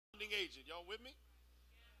agent. Y'all with me?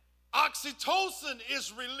 Oxytocin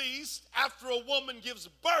is released after a woman gives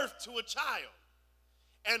birth to a child.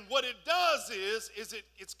 And what it does is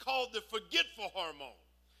it's called the forgetful hormone.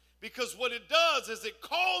 Because what it does is it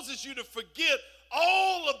causes you to forget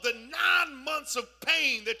all of the 9 months of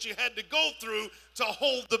pain that you had to go through to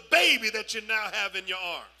hold the baby that you now have in your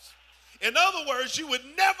arms. In other words, you would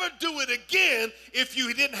never do it again if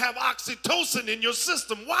you didn't have oxytocin in your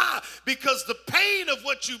system. Why? Because the pain of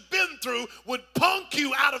what you've been through would punk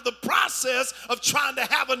you out of the process of trying to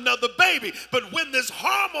have another baby. But when this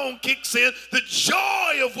hormone kicks in, the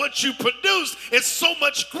joy of what you produced is so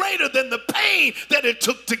much greater than the pain that it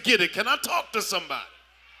took to get it. Can I talk to somebody?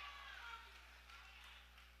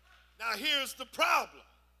 Now here's the problem.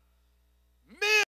 Men